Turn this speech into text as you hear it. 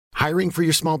Hiring for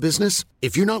your small business?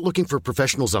 If you're not looking for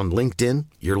professionals on LinkedIn,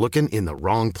 you're looking in the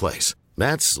wrong place.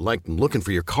 That's like looking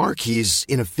for your car keys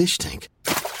in a fish tank.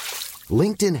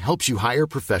 LinkedIn helps you hire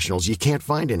professionals you can't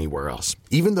find anywhere else,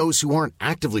 even those who aren't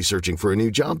actively searching for a new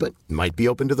job but might be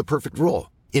open to the perfect role.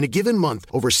 In a given month,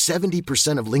 over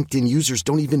 70% of LinkedIn users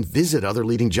don't even visit other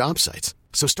leading job sites.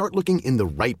 So start looking in the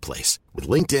right place. With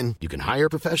LinkedIn, you can hire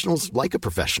professionals like a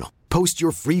professional. Post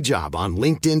your free job on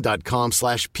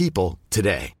linkedin.com/people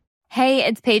today. Hey,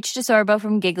 it's Paige DeSorbo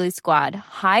from Giggly Squad.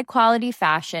 High quality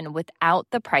fashion without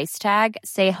the price tag.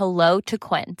 Say hello to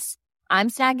Quince. I'm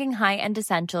snagging high-end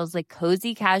essentials like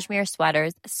cozy cashmere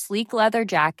sweaters, sleek leather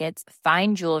jackets,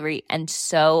 fine jewelry, and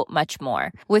so much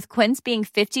more. With Quince being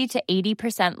 50 to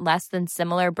 80% less than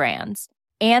similar brands.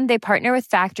 And they partner with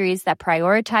factories that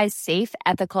prioritize safe,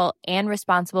 ethical, and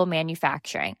responsible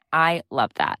manufacturing. I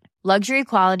love that. Luxury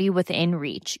quality within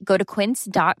reach. Go to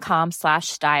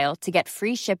quince.com/style to get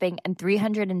free shipping and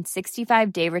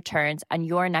 365-day returns on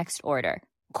your next order.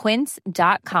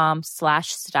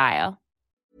 Quince.com/style.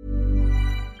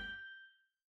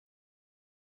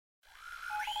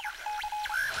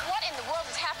 What in the world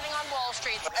is happening on Wall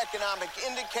Street? Economic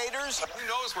indicators. Who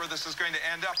knows where this is going to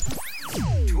end up?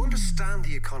 To understand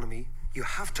the economy, you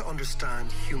have to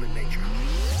understand human nature.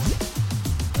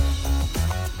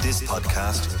 This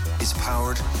podcast is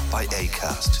powered by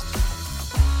Acast.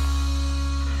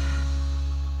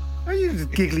 Are you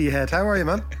giggly head? How are you,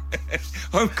 man?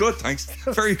 I'm good, thanks.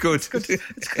 Very good.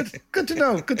 It's good. Good to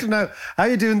know. Good to know. How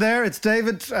you doing there? It's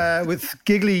David with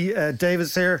Giggly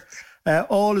Davis here.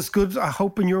 All is good. I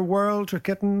hope in your world you're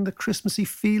getting the Christmassy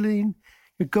feeling.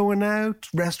 You're going out.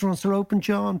 Restaurants are open,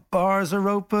 John. Bars are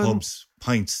open. Pubs,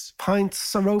 pints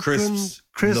are open.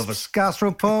 Crisps,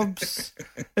 gastropubs.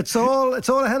 It's all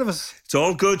ahead of us. It's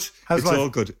all good. How's life? All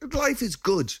good. Life is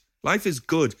good. Life is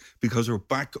good because we're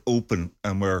back open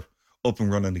and we're up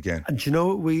and running again. And you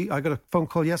know, I got a phone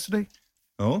call yesterday.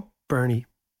 Oh? Bernie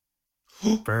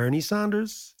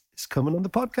Sanders is coming on the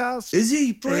podcast. Is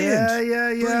he? Brilliant.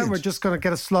 Yeah. Brilliant. We're just going to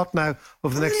get a slot now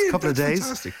over the next couple of days.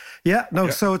 Fantastic. Yeah,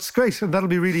 so it's great. And that'll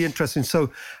be really interesting. So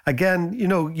again, you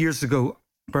know, years ago,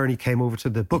 Bernie came over to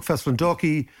the book festival in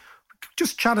Dalkey,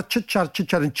 just chatted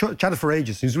for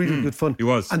ages. He was really good fun. He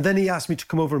was. And then he asked me to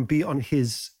come over and be on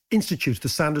his institute, the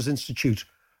Sanders Institute,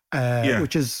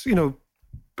 which is, you know,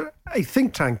 a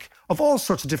think tank of all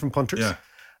sorts of different punters. Yeah.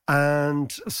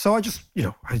 And so I just, you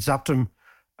know, I zapped him.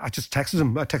 I just texted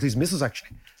him. I texted his missus,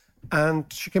 actually. And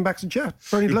she came back and said, yeah,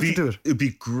 Bernie'd love to do it. It'd be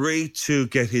great to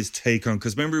get his take on,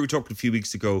 because remember we were talking a few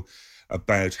weeks ago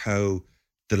about how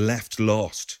the left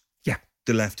lost. Yeah.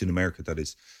 The left in America, that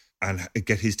is. And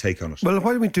get his take on it. Well,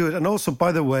 why don't we do it? And also,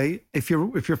 by the way, if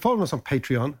you're following us on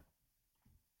Patreon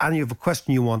and you have a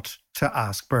question you want to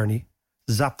ask Bernie,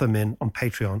 zap them in on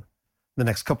Patreon the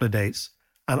next couple of days,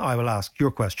 and I will ask your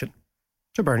question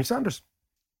to Bernie Sanders.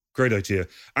 Great idea.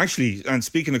 Actually, and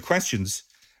speaking of questions,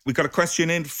 we got a question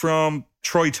in from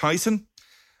Troy Tyson,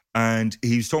 and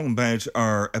he was talking about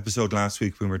our episode last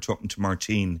week when we were talking to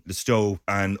Martin Lestow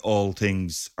and all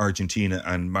things Argentina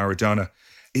and Maradona.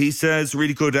 He says,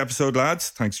 really good episode, lads.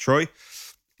 Thanks, Troy.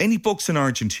 Any books in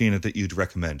Argentina that you'd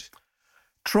recommend?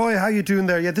 Troy, how you doing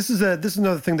there? Yeah, this is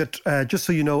another thing that, just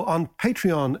so you know, on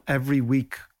Patreon every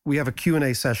week, we have a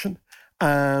Q&A session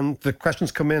and the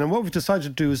questions come in. And what we've decided to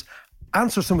do is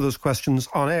answer some of those questions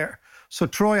on air. So,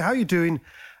 Troy, how are you doing?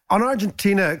 On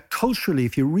Argentina, culturally,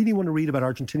 if you really want to read about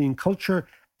Argentinian culture,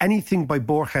 anything by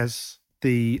Borges,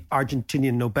 the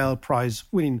Argentinian Nobel Prize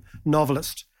winning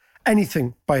novelist,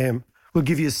 anything by him will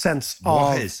give you a sense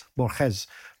of...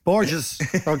 Borges,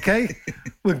 okay?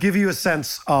 Will give you a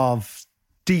sense of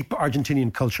deep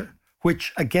Argentinian culture,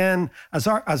 which, again,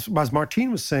 as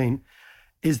Martin was saying,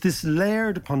 is this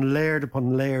layered upon layered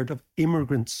upon layered of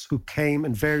immigrants who came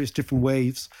in various different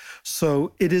waves.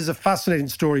 So it is a fascinating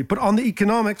story. But on the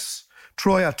economics,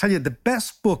 Troy, I'll tell you, the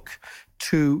best book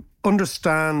to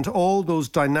understand all those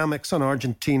dynamics on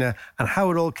Argentina and how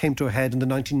it all came to a head in the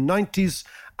 1990s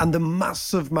and the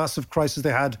massive, massive crisis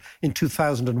they had in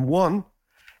 2001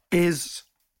 is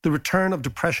The Return of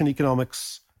Depression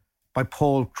Economics by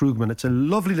Paul Krugman. It's a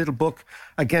lovely little book.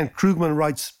 Again, Krugman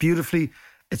writes beautifully.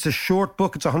 It's a short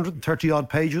book. It's 130 odd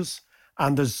pages.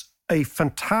 And there's a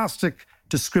fantastic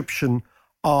description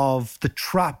of the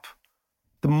trap,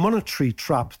 the monetary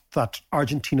trap that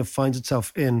Argentina finds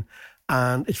itself in.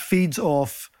 And it feeds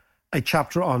off a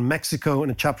chapter on Mexico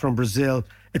and a chapter on Brazil.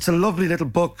 It's a lovely little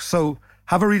book. So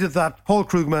have a read of that. Paul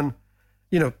Krugman,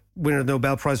 you know, winner of the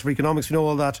Nobel Prize for Economics, we know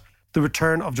all that. The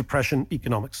Return of Depression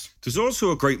Economics. There's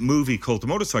also a great movie called The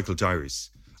Motorcycle Diaries.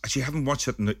 Actually, I haven't watched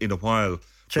it in a while.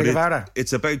 Che Guevara.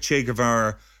 It's about Che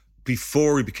Guevara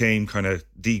before he became kind of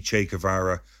the Che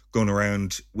Guevara, going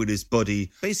around with his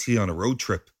buddy, basically on a road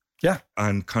trip. Yeah.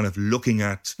 And kind of looking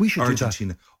at We should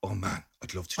Argentina. Oh, man,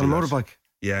 I'd love to do on that. a motorbike.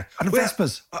 Yeah. And a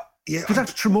Vespas. Yeah. Do that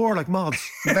to Tremor like mods.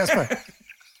 A Vespa.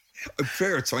 A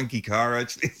fair twanky car,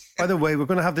 actually. By the way, we're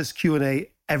going to have this Q&A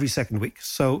every second week.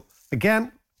 So,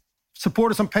 again,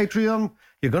 support us on Patreon.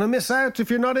 You're going to miss out if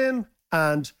you're not in.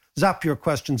 And zap your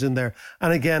questions in there.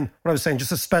 And again, what I was saying,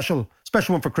 just a special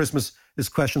one for Christmas is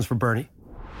questions for Bernie.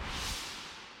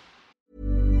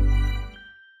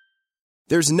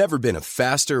 There's never been a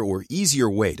faster or easier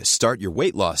way to start your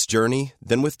weight loss journey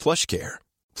than with PlushCare.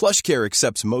 PlushCare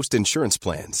accepts most insurance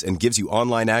plans and gives you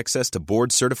online access to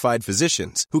board-certified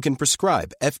physicians who can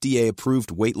prescribe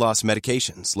FDA-approved weight loss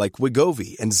medications like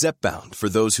Wegovy and Zepbound for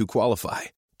those who qualify.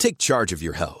 Take charge of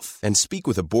your health and speak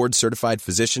with a board-certified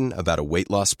physician about a weight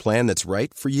loss plan that's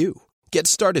right for you. Get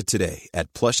started today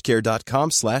at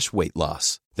plushcare.com/weight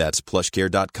loss. That's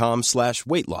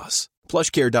plushcare.com/weight loss.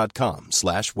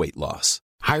 plushcare.com/weight loss.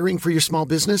 Hiring for your small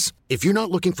business? If you're not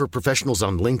looking for professionals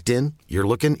on LinkedIn, you're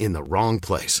looking in the wrong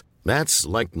place. That's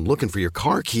like looking for your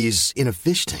car keys in a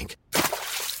fish tank.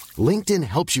 LinkedIn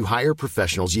helps you hire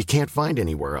professionals you can't find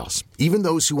anywhere else, even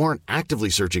those who aren't actively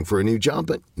searching for a new job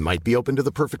but might be open to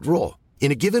the perfect role.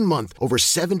 In a given month, over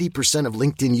 70% of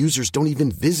LinkedIn users don't even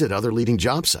visit other leading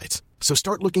job sites. So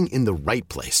start looking in the right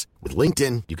place. With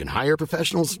LinkedIn, you can hire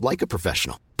professionals like a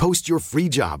professional. Post your free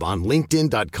job on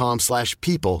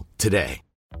linkedin.com/people today.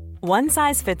 One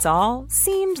size fits all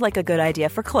seemed like a good idea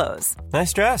for clothes.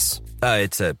 Nice dress.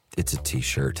 It's a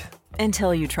t-shirt.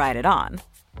 Until you tried it on.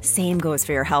 Same goes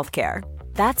for your healthcare.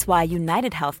 That's why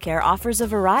United Healthcare offers a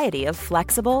variety of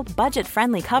flexible,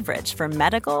 budget-friendly coverage for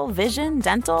medical, vision,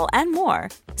 dental, and more.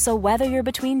 So whether you're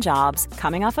between jobs,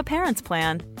 coming off a parent's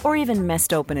plan, or even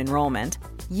missed open enrollment,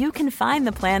 you can find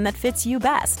the plan that fits you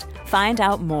best. Find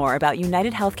out more about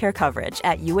United Healthcare coverage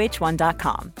at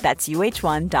uh1.com. That's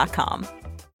uh1.com.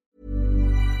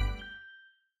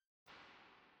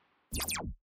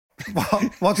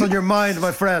 What's on your mind,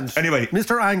 my friend? Anyway.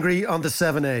 Mr. Angry on the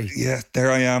 7A. Yeah, there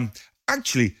I am.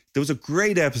 Actually, there was a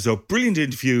great episode, brilliant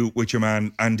interview with your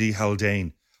man, Andy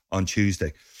Haldane, on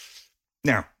Tuesday.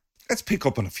 Now, let's pick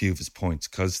up on a few of his points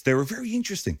because they were very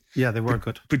interesting. Yeah, they were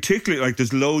good. Particularly, like,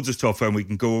 there's loads of stuff and we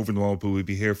can go over them all, but we'll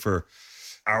be here for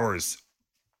hours.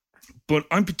 But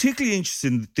I'm particularly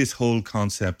interested in this whole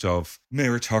concept of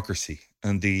meritocracy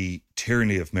and the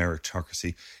tyranny of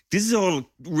meritocracy. This is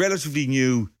all relatively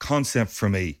new concept for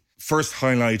me. First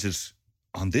highlighted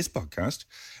on this podcast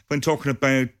when talking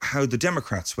about how the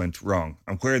Democrats went wrong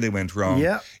and where they went wrong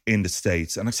in the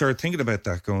States. And I started thinking about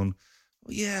that going,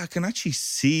 well, yeah, I can actually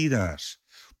see that.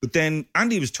 But then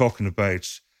Andy was talking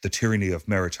about the tyranny of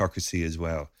meritocracy as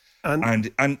well.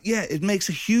 And yeah, it makes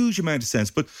a huge amount of sense.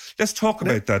 But let's talk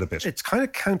about that a bit. It's kind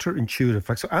of counterintuitive.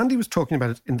 Like, so Andy was talking about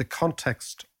it in the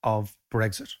context of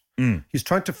Brexit. He's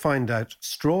trying to find out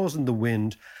straws in the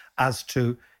wind as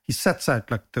to, he sets out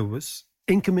like there was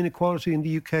income inequality in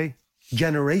the UK,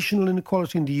 generational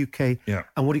inequality in the UK,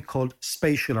 and what he called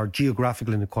spatial or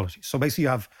geographical inequality. So basically you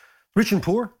have rich and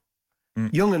poor,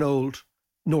 young and old,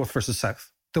 north versus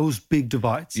south, those big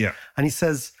divides. Yeah. And he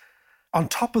says, on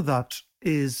top of that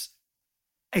is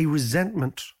a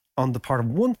resentment on the part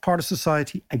of one part of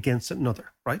society against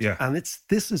another, right? Yeah. And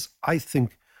this is, I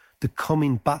think, the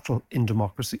coming battle in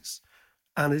democracies.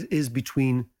 And it is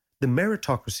between the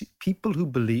meritocracy, people who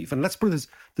believe, and let's put it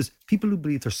this people who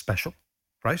believe they're special,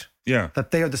 right? Yeah.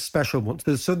 That they are the special ones.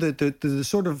 The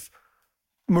sort of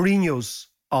Mourinho's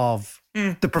of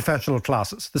the professional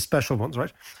classes, the special ones,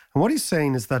 right? And what he's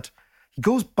saying is that he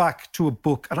goes back to a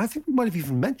book, and I think we might have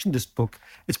even mentioned this book.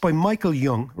 It's by Michael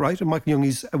Young, right? And Michael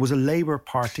Young was a Labour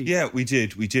Party. Yeah, we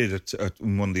did at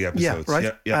in one of the episodes. Yeah,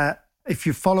 right? Yeah. If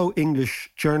you follow English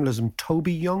journalism,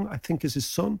 Toby Young, I think is his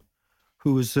son,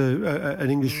 who is an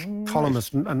English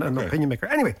columnist and an opinion maker.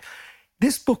 Anyway,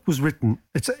 this book was written,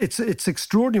 it's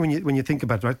extraordinary when you think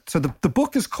about it, right? So the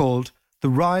book is called The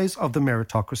Rise of the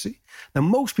Meritocracy. Now,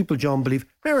 most people, John, believe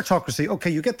meritocracy, okay,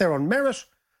 you get there on merit,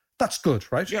 that's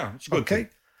good, right? Yeah, it's good. Okay.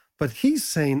 But he's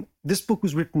saying this book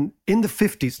was written in the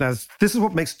 50s. Now, this is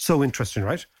what makes it so interesting,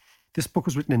 right? This book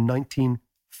was written in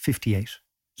 1958.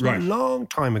 So a long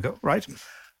time ago, right?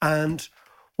 And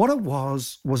what it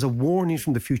was a warning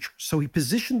from the future. So he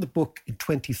positioned the book in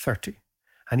 2030.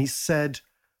 And he said,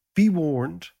 be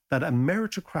warned that a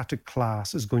meritocratic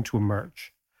class is going to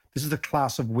emerge. This is the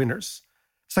class of winners.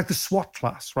 It's like the SWAT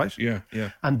class, right? Yeah,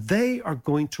 yeah. And they are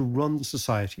going to run the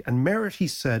society. And merit, he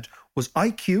said, was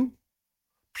IQ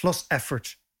plus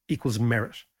effort equals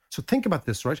merit. So think about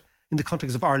this, right? In the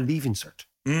context of our leaving cert,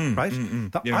 right?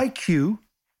 The IQ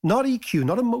not EQ,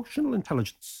 not emotional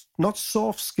intelligence, not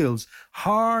soft skills,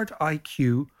 hard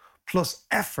IQ plus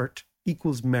effort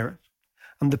equals merit.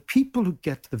 And the people who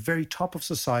get to the very top of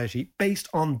society based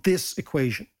on this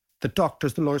equation, the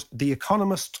doctors, the lawyers, the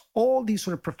economists, all these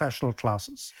sort of professional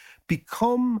classes,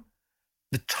 become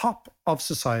the top of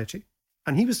society.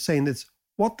 And he was saying that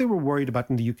what they were worried about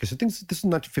in the UK, so I think this is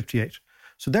 1958.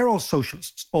 So they're all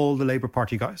socialists, all the Labour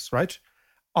Party guys, right?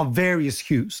 Of various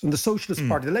hues. And the Socialist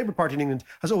Party, the Labour Party in England,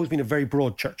 has always been a very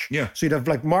broad church. Yeah. So you'd have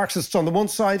like Marxists on the one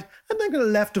side, and then kind of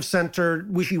left of centre,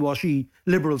 wishy-washy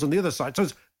liberals on the other side. So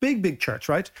it's big, big church,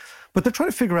 right? But they're trying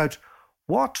to figure out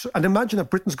what, and imagine that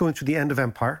Britain's going through the end of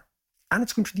empire, and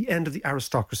it's going through the end of the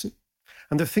aristocracy.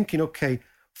 And they're thinking, okay,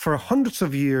 for hundreds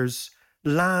of years,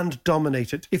 land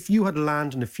dominated. If you had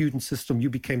land in a feudal system, you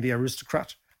became the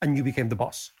aristocrat and you became the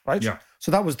boss, right? Yeah.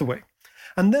 So that was the way.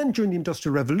 And then during the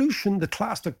Industrial Revolution, the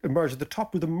class that emerged at the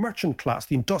top were the merchant class,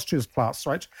 the industrious class,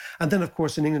 right? And then, of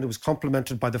course, in England, it was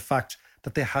complemented by the fact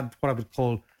that they had what I would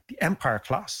call the empire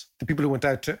class, the people who went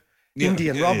out to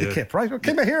India and robbed the kip, right? Or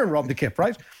came out here and robbed the kip,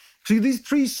 right? So these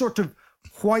three sort of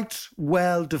quite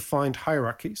well-defined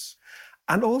hierarchies,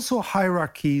 and also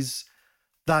hierarchies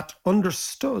that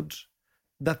understood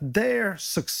that their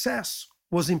success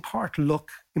was in part luck,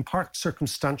 in part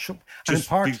circumstantial, and in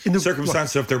part in the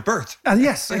circumstance of their birth. And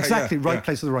yes, exactly, right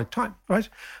place at the right time, right?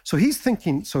 So he's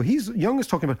thinking, Young is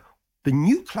talking about the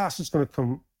new class that's going to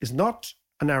come is not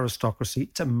an aristocracy,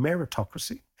 it's a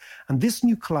meritocracy. And this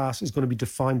new class is going to be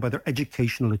defined by their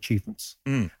educational achievements.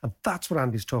 And that's what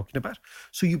Andy's talking about.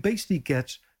 So you basically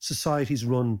get societies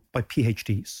run by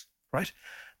PhDs, right?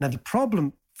 Now, the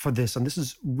problem for this, and this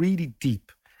is really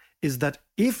deep, is that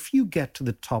if you get to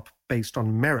the top based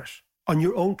on merit, on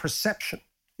your own perception,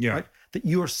 right, that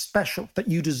you're special, that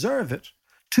you deserve it,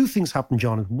 two things happen,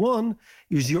 John. One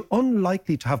is you're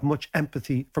unlikely to have much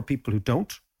empathy for people who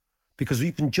don't, because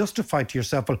you can justify to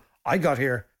yourself, well, I got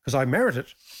here because I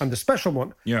merited. I'm the special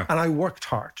one. And I worked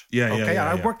hard.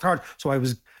 I worked hard. So I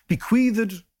was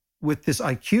bequeathed with this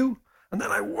IQ, and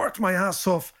then I worked my ass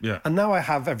off, and now I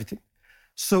have everything.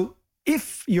 So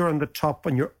if you're on the top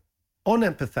and you're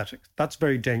unempathetic, that's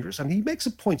very dangerous. And he makes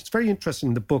a point, it's very interesting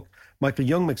in the book, Michael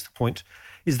Young makes the point,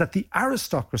 is that the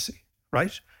aristocracy,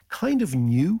 right, kind of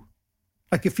knew,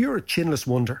 like if you're a chinless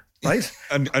wonder, right?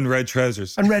 and red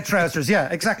trousers. And red trousers, yeah,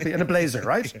 exactly, and a blazer,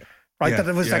 right? Right, that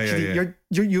it was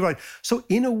you're right. So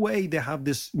in a way, they have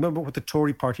this, remember what the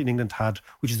Tory party in England had,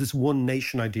 which is this one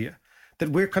nation idea, that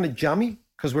we're kind of jammy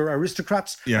because we're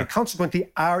aristocrats, and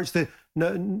consequently ours, the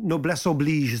noblesse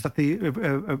oblige, is that the...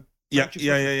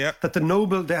 that the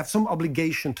noble, they have some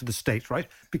obligation to the state, right?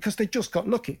 Because they just got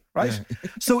lucky, right?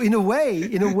 So in a way,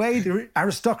 the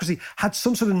aristocracy had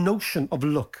some sort of notion of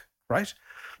luck, right?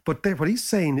 But what he's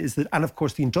saying is that, and of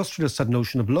course the industrialists had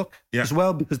notion of luck as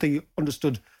well, because they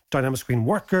understood dynamics between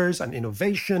workers and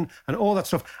innovation and all that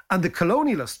stuff. And the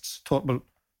colonialists thought, well,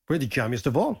 we're the jammiest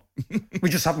of all. We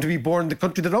just happen to be born in the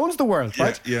country that owns the world,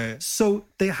 right? So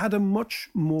they had a much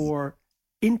more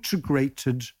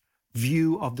integrated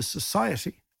view of the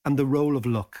society and the role of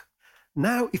luck.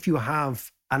 Now, if you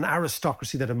have an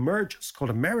aristocracy that emerges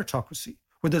called a meritocracy,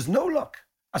 where there's no luck,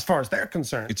 as far as they're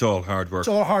concerned. It's all hard work. It's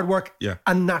all hard work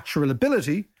and natural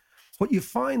ability. What you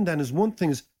find then is one thing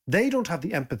is they don't have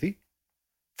the empathy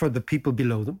for the people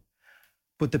below them,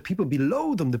 but the people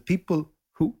below them, the people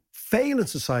who fail in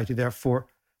society, therefore,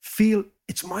 feel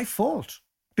it's my fault.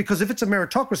 Because if it's a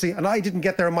meritocracy and I didn't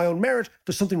get there on my own merit,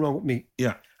 there's something wrong with me.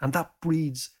 And that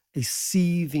breeds a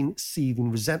seething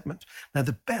resentment. Now,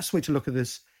 the best way to look at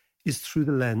this is through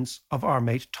the lens of our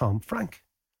mate, Tom Frank.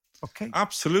 Okay.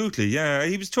 Absolutely, yeah.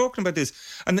 He was talking about this.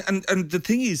 And the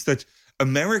thing is that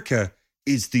America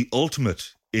is the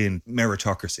ultimate in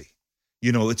meritocracy.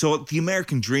 You know, it's all, the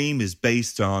American dream is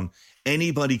based on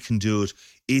anybody can do it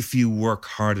if you work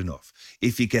hard enough,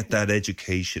 if you get that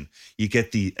education, you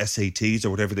get the SATs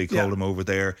or whatever they call them over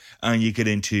there, and you get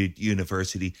into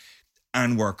university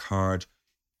and work hard.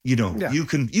 You know, you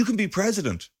can be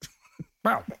president.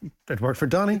 Well, it worked for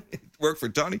Donny. It worked for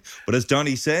Donny. But as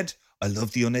Donny said, I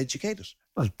love the uneducated.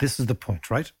 Well, this is the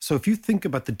point, right? So if you think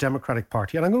about the Democratic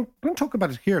Party, and I'm going to talk about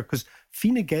it here because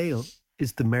Fine Gael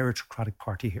is the meritocratic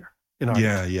party here in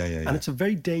Ireland. Yeah. And it's a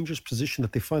very dangerous position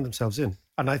that they find themselves in.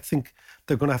 And I think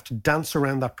they're going to have to dance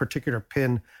around that particular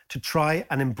pin to try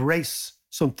and embrace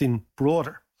something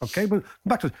broader. Okay, but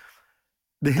back to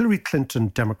the Hillary Clinton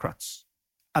Democrats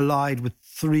allied with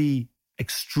three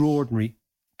extraordinary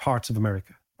parts of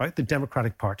America, right? The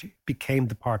Democratic Party became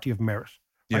the party of merit.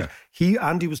 Right?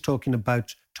 Andy was talking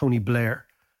about Tony Blair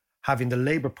having the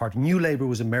Labour Party. New Labour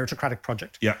was a meritocratic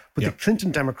project. But the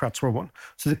Clinton Democrats were one.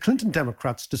 So the Clinton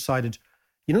Democrats decided,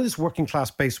 you know, this working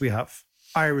class base we have,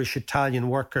 Irish, Italian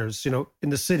workers, you know,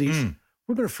 in the cities,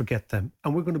 we're going to forget them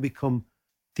and we're going to become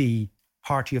the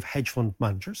party of hedge fund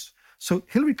managers. So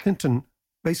Hillary Clinton,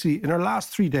 basically in her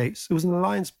last 3 days, it was an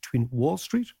alliance between Wall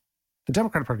Street, the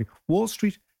Democratic Party, Wall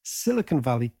Street, Silicon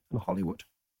Valley and Hollywood.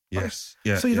 Yes.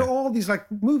 Right? Yeah. So you know all these like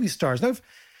movie stars. Now,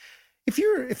 if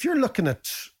you're looking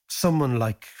at someone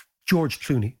like George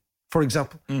Clooney, for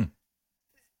example,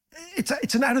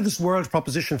 it's an out of this world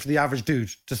proposition for the average dude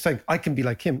to think I can be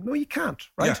like him. No, you can't,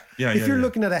 right? If you're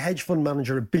looking at a hedge fund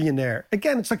manager, a billionaire,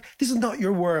 again, it's like this is not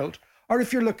your world. Or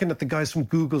if you're looking at the guys from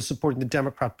Google supporting the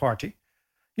Democrat Party,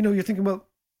 you know, you're thinking, well,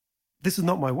 this is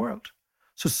not my world.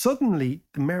 So suddenly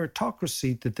the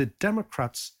meritocracy that the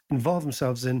Democrats involve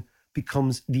themselves in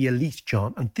becomes the elite,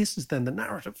 John. And this is then the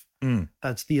narrative.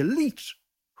 That's the elite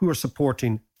who are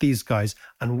supporting these guys.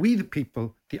 And we, the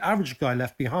people, the average guy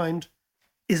left behind,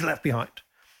 is left behind.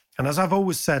 And as I've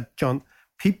always said, John,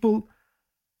 people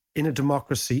in a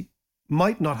democracy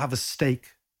might not have a stake,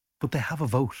 but they have a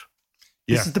vote.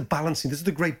 This is the balancing. This is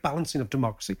the great balancing of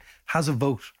democracy. Has a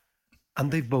vote.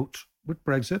 And they vote with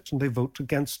Brexit and they vote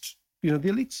against, you know, the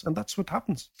elites. And that's what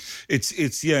happens. It's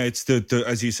the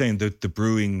as you're saying, the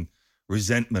brewing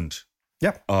resentment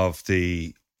of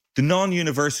the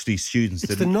non-university students.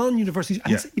 It's the non-university.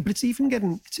 But it's even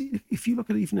getting, if you look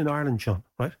at it even in Ireland, John,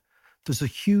 right? There's a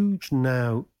huge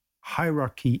now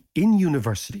hierarchy in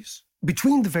universities,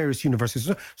 between the various universities.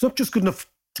 It's not just good enough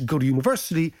to go to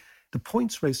university. The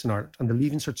points race in Ireland and the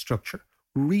Leaving Cert structure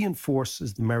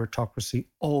reinforces the meritocracy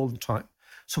all the time.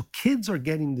 So kids are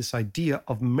getting this idea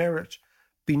of merit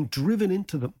being driven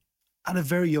into them at a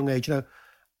very young age now.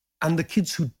 And the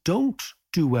kids who don't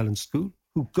do well in school,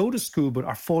 who go to school but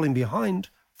are falling behind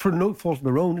for no fault of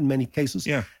their own in many cases,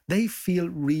 they feel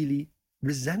really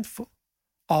resentful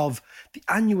of the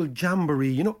annual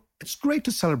jamboree. You know, it's great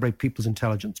to celebrate people's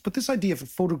intelligence, but this idea of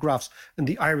photographs in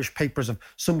the Irish papers of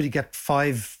somebody get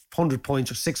 500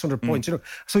 points or 600 points, you know,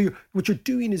 so what you're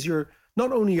doing is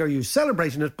not only are you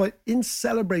celebrating it, but in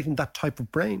celebrating that type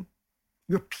of brain,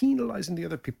 you're penalising the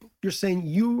other people. You're saying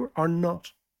you are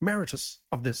not meritorious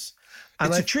of this. And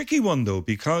it's a tricky one though,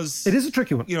 because it is a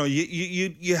tricky one. You know,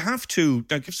 you have to,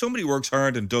 like, if somebody works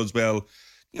hard and does well,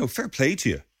 you know, fair play to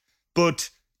you. But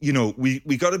you know, we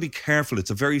got to be careful. It's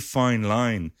a very fine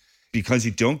line. Because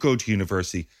you don't go to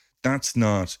university, that's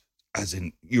not as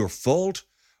in your fault.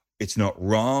 It's not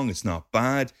wrong. It's not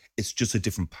bad. It's just a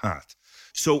different path.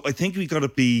 So I think we got to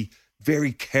be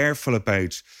very careful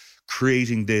about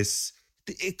creating this.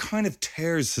 It kind of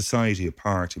tears society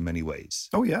apart in many ways.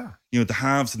 Oh, yeah. You know, the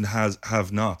haves and the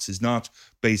have-nots is not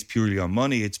based purely on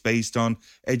money. It's based on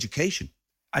education.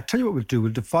 I tell you what we'll do.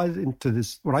 We'll divide it into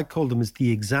this, what I call them is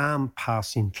the exam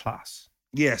passing class.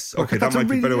 Yes, okay, that might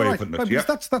be a better way of putting it. Yeah.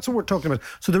 That's what we're talking about.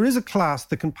 So there is a class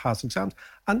that can pass exams.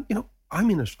 And, you know,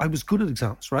 I'm in it. I was good at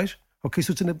exams, right? Okay,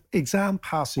 so it's an exam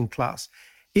passing class.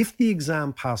 If the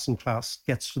exam passing class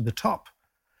gets to the top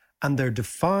and they're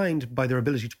defined by their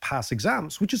ability to pass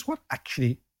exams, which is what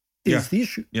actually is the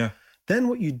issue, then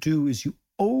what you do is you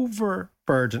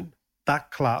overburden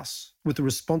that class with the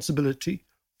responsibility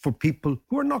for people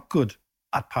who are not good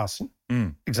at passing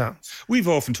exams. We've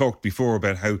often talked before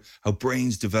about how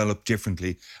brains develop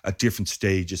differently at different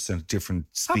stages and at different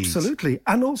speeds. Absolutely.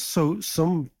 And also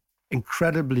some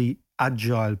incredibly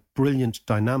agile, brilliant,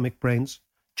 dynamic brains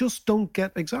just don't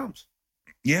get exams.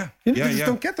 Yeah. You know, they just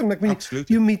don't get them. Like,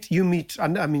 absolutely. You meet,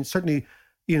 and I mean, certainly,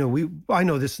 you know, I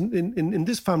know this in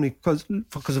this family because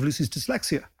of Lucy's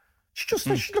dyslexia.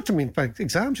 She looked at me like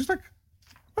exams. She's like,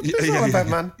 what's this all about,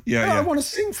 man? I want to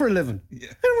sing for a living. I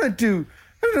don't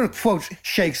want to quote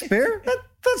Shakespeare.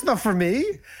 That's not for me.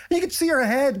 And you can see her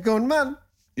head going, man.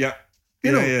 Yeah.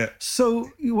 You know, so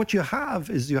what you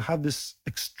have is this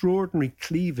extraordinary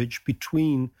cleavage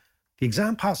between the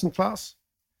exam passing class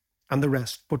and the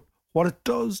rest. But what it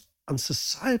does on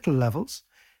societal levels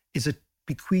is it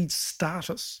bequeaths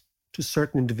status to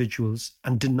certain individuals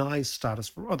and denies status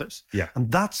for others. Yeah.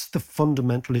 And that's the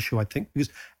fundamental issue, I think, because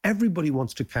everybody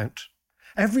wants to count.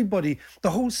 Everybody,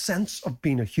 the whole sense of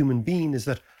being a human being is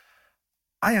that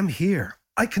I am here.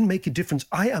 I can make a difference.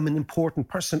 I am an important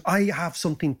person. I have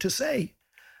something to say.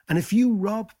 And if you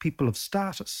rob people of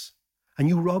status and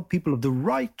you rob people of the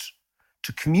right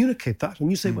to communicate that, and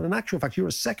you say, well, in actual fact, you're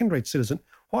a second-rate citizen.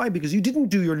 Why? Because you didn't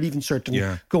do your Leaving Cert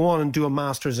and go on and do a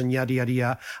master's and yada, yada,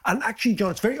 yada. And actually,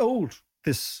 John, it's very old,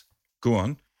 this. Go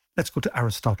on. Let's go to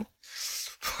Aristotle.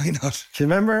 Why not? Do you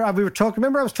remember I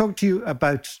was talking to you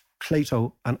about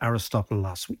Plato and Aristotle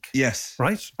last week? Yes.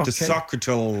 Right? Okay. The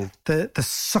Socratal. The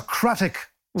Socratic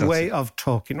way of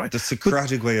talking, right? The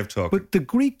Socratic way of talking. But the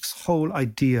Greeks' whole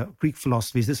idea, Greek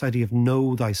philosophy, is this idea of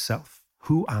know thyself.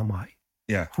 Who am I?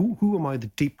 Yeah. Who am I, the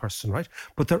deep person, right?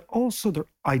 But their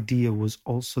idea was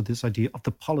also this idea of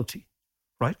the polity,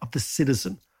 right? Of the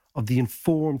citizen, of the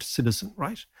informed citizen,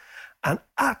 right? And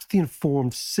at the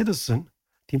informed citizen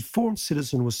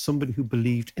was somebody who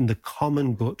believed in the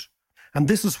common good. And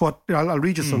this is what, I'll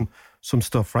read you some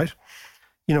stuff, right?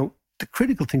 You know, the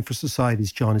critical thing for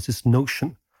societies, John, is this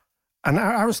notion. And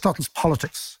Aristotle's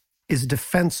politics is a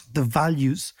defense of the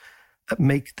values that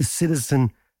make the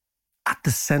citizen at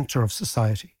the center of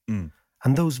society. And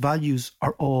those values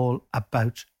are all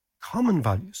about common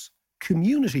values,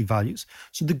 community values.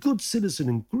 So the good citizen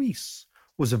in Greece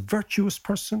was a virtuous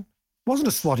person, wasn't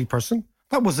a swotty person.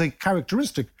 That was a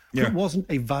characteristic, but it wasn't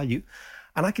a value.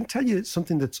 And I can tell you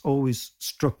something that's always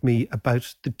struck me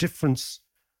about the difference,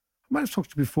 I might have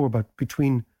talked to you before about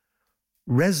between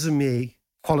resume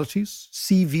qualities,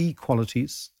 CV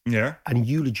qualities, and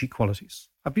eulogy qualities.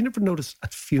 I've been ever noticed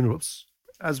at funerals.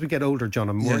 As we get older, John,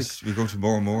 I'm more... Yes, we go to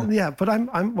more and more. Yeah, but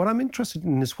what I'm interested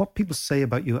in is what people say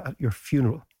about you at your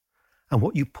funeral and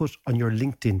what you put on your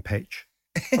LinkedIn page.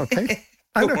 Okay?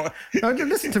 Now,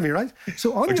 listen to me, right?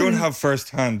 So I don't have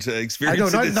first-hand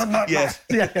experience of this.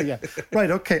 Yeah.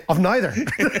 Right, okay. Of neither.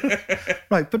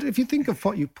 Right, but if you think of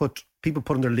what people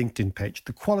put on their LinkedIn page,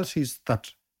 the qualities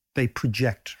that they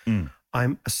project.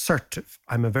 I'm assertive.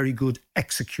 I'm a very good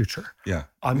executor. Yeah.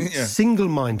 I'm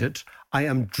single-minded. I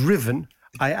am driven.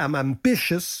 I am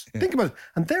ambitious. Think about it.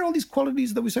 And there are all these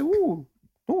qualities that we say, ooh,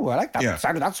 I like that. Yeah.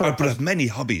 That sort of but have many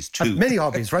hobbies too. Many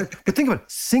hobbies, right? But think about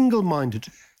it. Single-minded,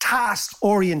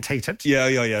 task-orientated. Yeah.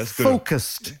 It's good.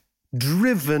 Focused,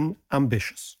 driven,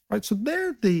 ambitious. Right? So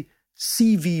they're the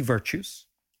CV virtues.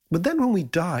 But then when we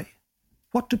die,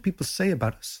 what do people say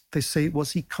about us? They say,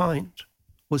 was he kind?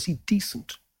 Was he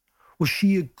decent? Was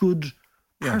she a good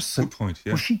person? Good point,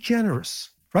 Was she generous?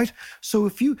 Right?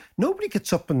 So nobody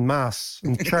gets up in mass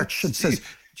in church and says,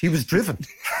 he was driven. Do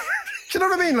you know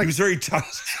what I mean? Like, he was very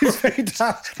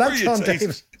tasked. That's John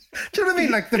Davis. Do you know what I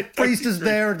mean? Like the priest is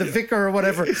there, the vicar or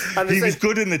whatever. And he was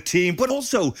good in the team, but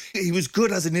also he was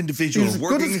good as an individual.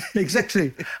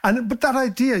 Exactly. But that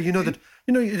idea, that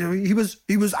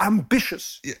he was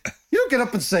ambitious. Yeah. You don't get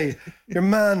up and say, your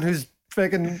man who's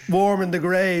fucking warm in the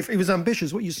grave, he was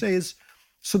ambitious. What you say is,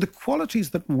 so the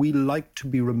qualities that we like to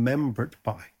be remembered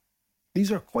by,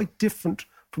 these are quite different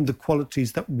from the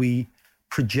qualities that we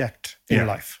project in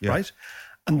life, right?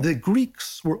 And the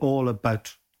Greeks were all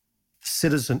about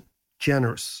citizen,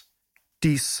 generous,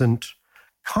 decent,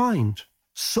 kind,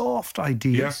 soft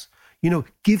ideas,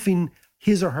 giving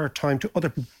his or her time to other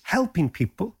people, helping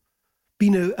people,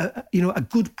 being a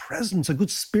good presence, a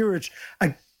good spirit,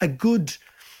 having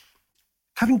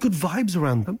good vibes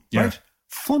around them, right?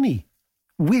 Funny,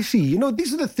 witty,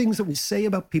 these are the things that we say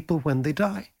about people when they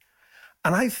die.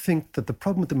 And I think that the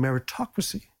problem with the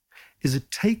meritocracy is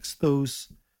it takes those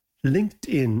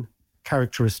LinkedIn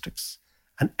characteristics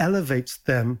and elevates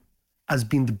them as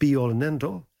being the be-all and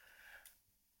end-all.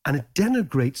 And it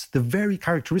denigrates the very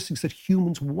characteristics that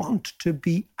humans want to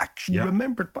be actually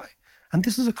remembered by. And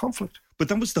this is a conflict. But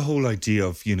that was the whole idea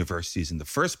of universities in the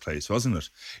first place, wasn't it?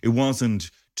 It wasn't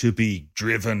to be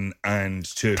driven and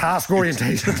to...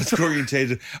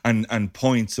 Task-orientated and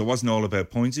points. It wasn't all about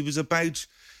points. It was about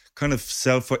kind of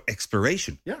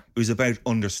self-exploration. Yeah. It was about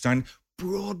understanding,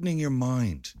 broadening your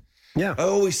mind. Yeah. I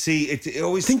always see it.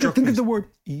 Think of the word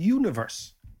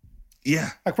universe. Yeah.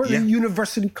 Like where did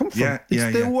university come from? Yeah.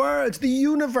 It's the word, it's the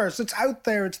universe, it's out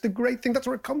there, it's the great thing. That's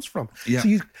where it comes from. Yeah.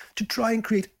 So to try and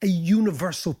create a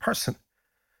universal person.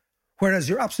 Whereas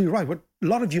you're absolutely right. What a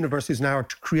lot of universities now are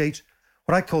to create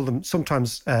what I call them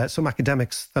sometimes, some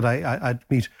academics that I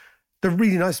meet, they're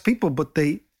really nice people, but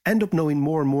they end up knowing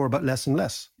more and more about less and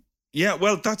less. Yeah,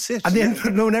 well, that's it. And they end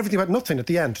up knowing everything about nothing at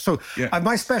the end. So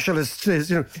my specialist is,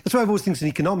 that's why I've always think in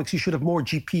economics, you should have more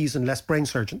GPs and less brain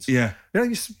surgeons. Yeah. You're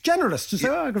generalists to say,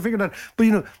 I can figure that out. But,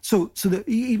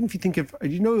 even if you think of,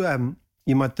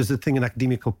 there's a thing in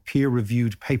academia called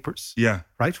peer-reviewed papers. Yeah.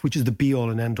 Right? Which is the be-all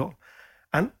and end-all.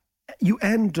 And you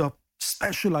end up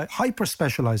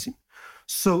hyper-specializing.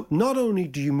 So not only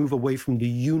do you move away from the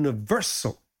universe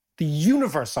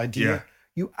idea,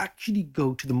 you actually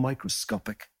go to the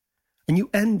microscopic. And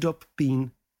you end up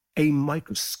being a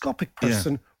microscopic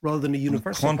person rather than a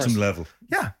universal quantum person. level.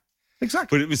 Yeah,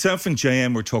 exactly. But myself and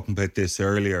JM were talking about this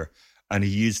earlier, and he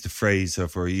used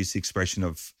the expression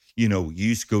of, you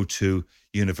used to go to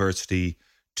university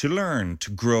to learn,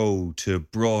 to grow, to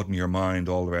broaden your mind,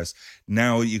 all the rest.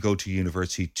 Now you go to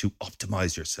university to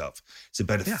optimize yourself. It's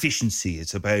about efficiency.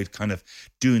 It's about kind of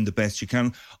doing the best you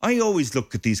can. I always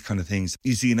look at these kind of things,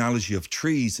 use the analogy of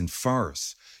trees and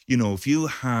forests. You know, if you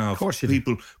have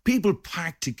people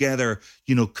packed together,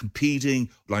 you know, competing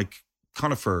like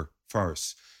conifer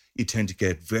forests, you tend to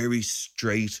get very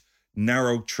straight,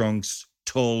 narrow trunks,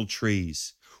 tall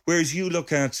trees. Whereas you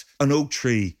look at an oak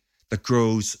tree that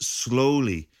grows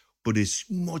slowly, but is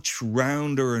much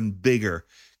rounder and bigger,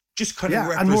 just kind of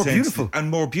represents...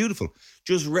 and more beautiful.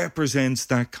 Just represents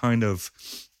that kind of,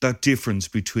 that difference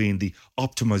between the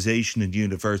optimization in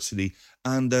university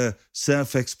and the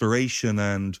self-exploration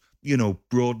and, you know,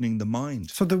 broadening the mind.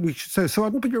 So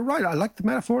but you're right. I like the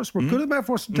metaphors. We're good at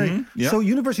metaphors today. So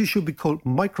universities should be called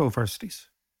microversities.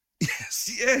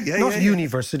 Yes, Not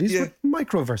universities, but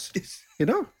microversities. You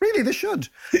know, really, they should.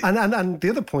 And the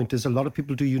other point is a lot of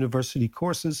people do university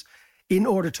courses in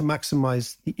order to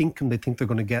maximize the income they think they're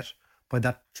going to get by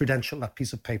that credential, that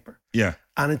piece of paper. Yeah.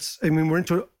 And we're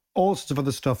into all sorts of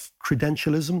other stuff.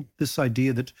 Credentialism, this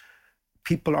idea that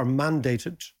people are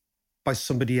mandated by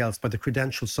somebody else, by the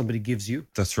credentials somebody gives you.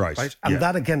 That's right. And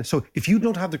that again, so if you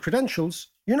don't have the credentials,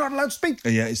 you're not allowed to speak.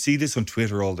 Yeah, I see this on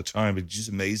Twitter all the time. It just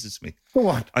amazes me. Go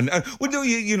on. And well, no,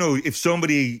 you know, if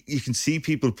somebody, you can see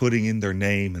people putting in their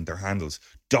name and their handles,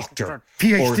 doctor,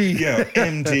 PhD, or,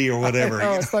 MD, or whatever.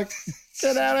 It's like,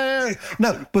 get out of here.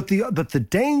 No, but the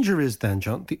danger is then,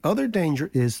 John. The other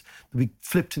danger is that we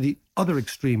flip to the other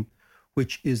extreme,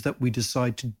 which is that we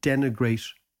decide to denigrate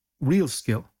real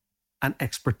skill and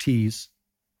expertise,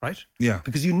 right? Yeah.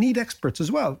 Because you need experts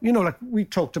as well. You know, like we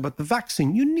talked about the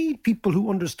vaccine. You need people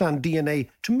who understand DNA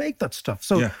to make that stuff.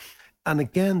 So, and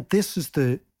again, this is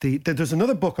there's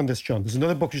another book on this, John. There's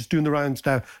another book just doing the rounds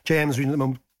now. JM is reading at the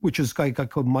moment, which is a guy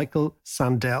called Michael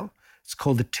Sandel. It's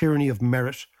called The Tyranny of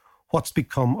Merit, What's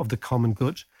Become of the Common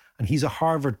Good. And he's a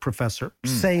Harvard professor.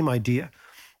 Same idea.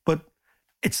 But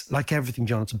it's like everything,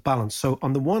 John, it's a balance. So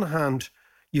on the one hand,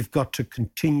 you've got to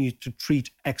continue to treat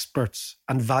experts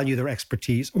and value their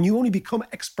expertise. And you only become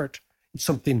expert in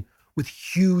something with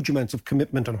huge amounts of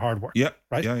commitment and hard work. Yeah.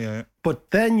 Right? Yeah.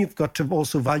 But then you've got to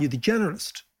also value the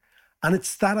generalist. And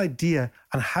it's that idea.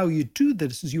 And how you do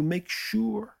this is you make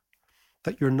sure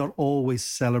that you're not always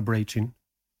celebrating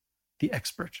the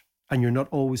expert. And you're not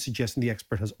always suggesting the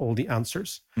expert has all the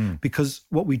answers. Because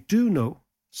what we do know,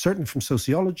 certainly from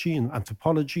sociology and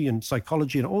anthropology and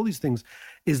psychology and all these things,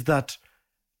 is that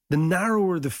the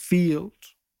narrower the field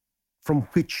from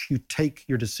which you take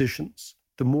your decisions,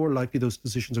 the more likely those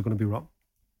decisions are going to be wrong.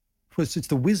 Because it's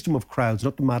the wisdom of crowds,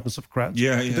 not the madness of crowds.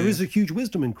 There is a huge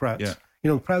wisdom in crowds. Yeah. You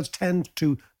know, crowds tend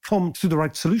to come to the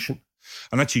right solution.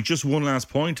 And actually, just one last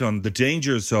point on the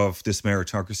dangers of this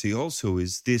meritocracy also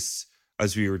is this,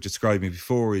 as we were describing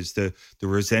before, is the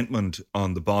resentment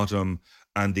on the bottom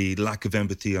and the lack of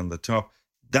empathy on the top.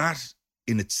 That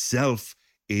in itself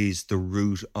is the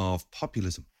root of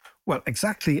populism. Well,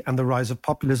 exactly. And the rise of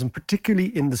populism, particularly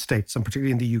in the States and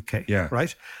particularly in the UK. Yeah.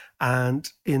 Right. And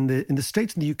in the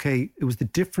States and the UK, it was the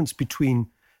difference between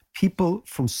people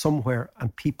from somewhere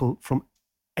and people from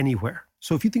anywhere.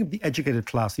 So if you think of the educated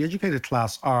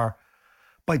class are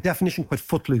by definition quite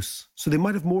footloose. So they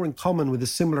might have more in common with a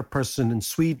similar person in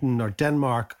Sweden or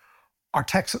Denmark or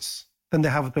Texas than they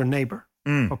have with their neighbor.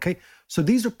 Okay. So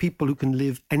these are people who can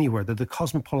live anywhere. They're the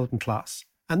cosmopolitan class.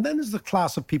 And then there's the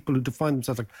class of people who define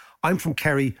themselves like, I'm from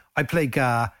Kerry, I play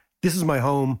Ga, this is my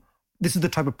home, this is the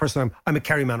type of person I'm a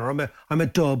Kerry man, or I'm a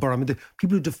dub, or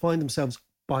people who define themselves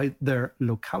by their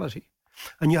locality.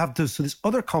 And you have this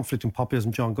other conflict in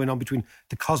populism, John, going on between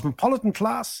the cosmopolitan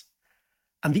class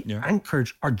and the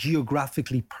anchored or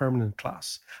geographically permanent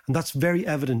class. And that's very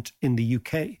evident in the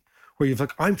UK, where you've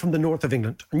like, I'm from the north of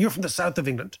England, and you're from the south of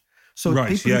England. So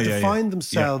people who define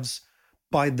themselves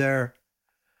by their...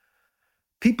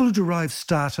 People who derive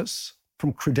status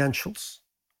from credentials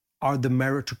are the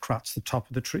meritocrats, the top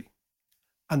of the tree.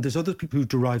 And there's other people who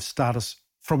derive status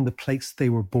from the place they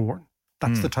were born.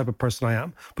 That's the type of person I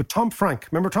am. But Tom Frank,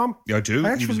 remember Tom? Yeah, I do.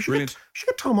 He was brilliant. Should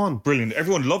get Tom on. Brilliant.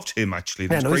 Everyone loved him, actually.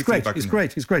 Yeah, no, he's great.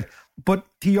 He's great. But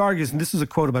he argues, and this is a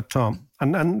quote about Tom,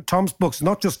 and Tom's books,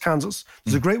 not just Kansas.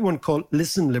 There's a great one called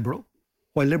Listen Liberal,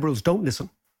 Why Liberals Don't Listen.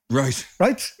 Right.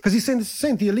 Because he's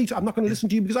saying the elite, I'm not going to listen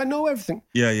to you because I know everything.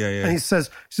 Yeah. And he says,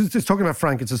 he's talking about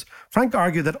Frank, it says, Frank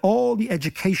argued that all the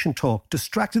education talk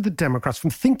distracted the Democrats from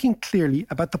thinking clearly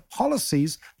about the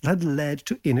policies that had led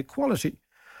to inequality,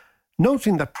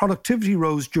 noting that productivity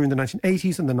rose during the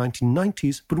 1980s and the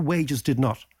 1990s, but wages did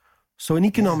not. So in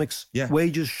economics,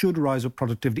 wages should rise with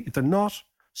productivity. If they're not,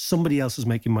 somebody else is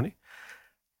making money.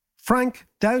 Frank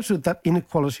doubted that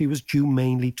inequality was due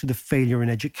mainly to the failure in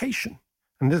education.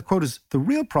 And the quote is, "The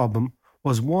real problem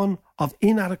was one of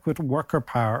inadequate worker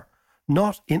power,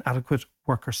 not inadequate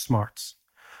worker smarts."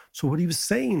 So what he was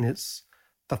saying is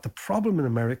that the problem in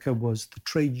America was the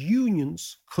trade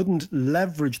unions couldn't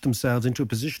leverage themselves into a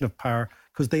position of power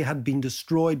because they had been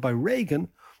destroyed by Reagan.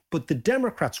 But the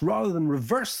Democrats, rather than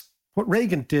reverse what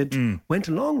Reagan did, went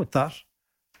along with that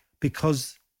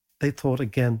because they thought,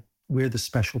 again, we're the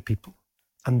special people.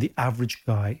 And the average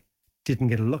guy didn't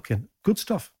get a look in. Good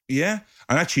stuff. Yeah.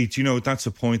 And actually, do you know, that's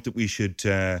a point that we should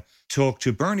talk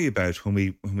to Bernie about when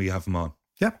we have him on.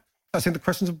 Yeah. I think the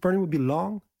questions of Bernie will be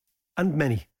long and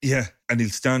many. Yeah. And he'll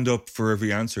stand up for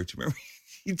every answer. Do you remember?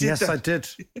 He did yes, that. I did.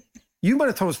 You might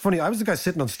have thought it was funny. I was the guy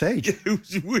sitting on stage. Yeah, it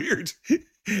was weird.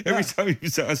 Every time he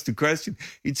was asked a question,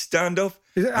 he'd stand up.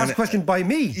 He'd ask a question by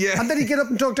me. Yeah. And then he'd get up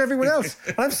and talk to everyone else.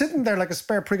 And I'm sitting there like a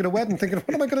spare prig at a wedding thinking,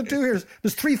 what am I going to do here?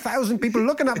 There's 3,000 people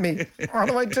looking at me. What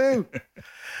do I do?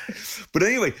 But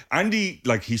anyway, Andy,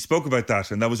 he spoke about that,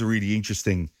 and that was a really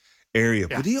interesting area.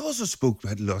 Yeah. But he also spoke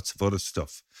about lots of other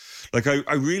stuff.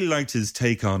 I really liked his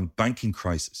take on banking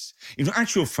crisis. In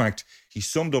actual fact, he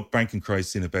summed up banking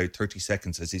crisis in about 30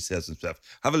 seconds, as he says himself.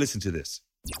 Have a listen to this.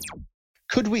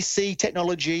 Could we see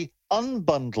technology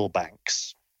unbundle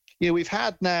banks? We've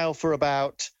had now for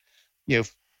about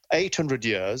 800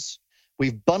 years,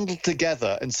 we've bundled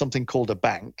together in something called a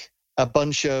bank, a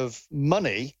bunch of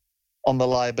money on the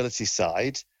liability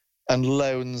side and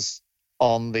loans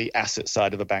on the asset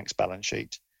side of a bank's balance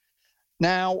sheet.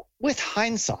 Now, with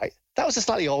hindsight, that was a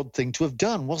slightly odd thing to have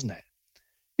done, wasn't it?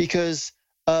 Because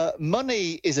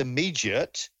money is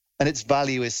immediate and its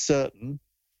value is certain,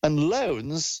 and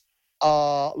loans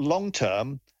are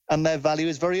long-term and their value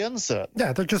is very uncertain.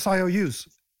 Yeah, they're just IOUs.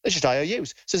 They're just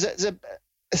IOUs. So there's a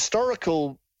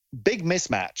historical big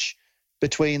mismatch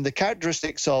between the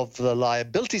characteristics of the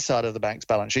liability side of the bank's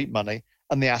balance sheet, money,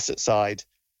 and the asset side,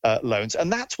 loans.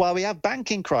 And that's why we have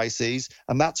banking crises,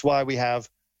 and that's why we have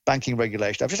banking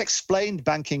regulation. I've just explained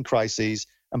banking crises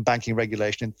and banking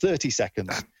regulation in 30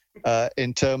 seconds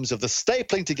in terms of the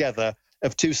stapling together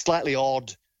of two slightly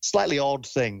odd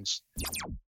things.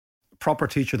 Proper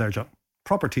teacher there, John.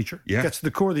 Proper teacher. Yeah. Gets to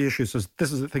the core of the issue, says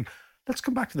this is the thing. Let's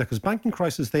come back to that, because banking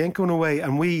crisis, they ain't going away,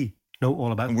 and we know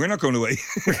all about it. And we're not going away.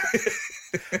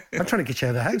 I'm trying to get you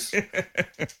out of the house.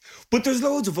 But there's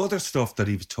loads of other stuff that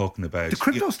he was talking about. The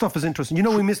crypto stuff is interesting.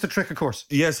 We missed the trick, of course.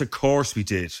 Yes, of course we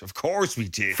did.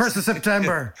 1st of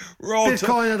September. We're all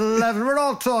Bitcoin at 11. We're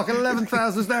all talking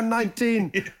 11,000 is now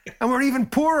 19. And we're even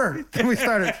poorer than we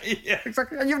started. Yeah.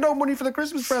 Exactly. And you have no money for the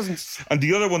Christmas presents. And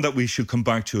the other one that we should come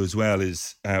back to as well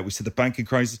is, we said the banking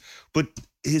crisis, but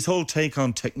his whole take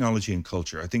on technology and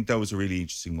culture. I think that was a really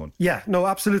interesting one. Yeah, no,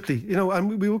 absolutely.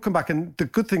 And we will come back. And the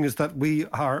good thing is that we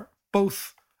are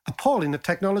both appalling at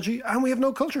technology and we have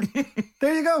no culture.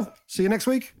 There you go. See you next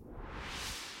week.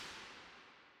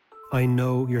 I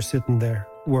know you're sitting there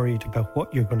worried about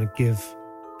what you're going to give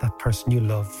that person you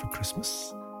love for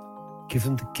Christmas. Give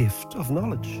them the gift of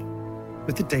knowledge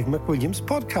with the Dave McWilliams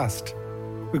podcast.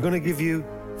 We're going to give you,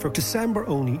 for December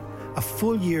only, a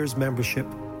full year's membership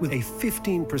with a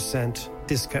 15%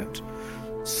 discount.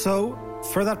 So,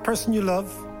 for that person you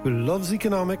love, who loves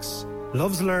economics,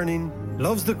 loves learning,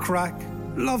 loves the crack,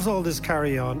 loves all this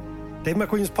carry-on, Dave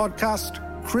McWilliams podcast,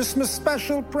 Christmas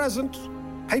special present,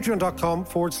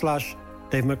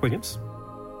 patreon.com/Dave McWilliams.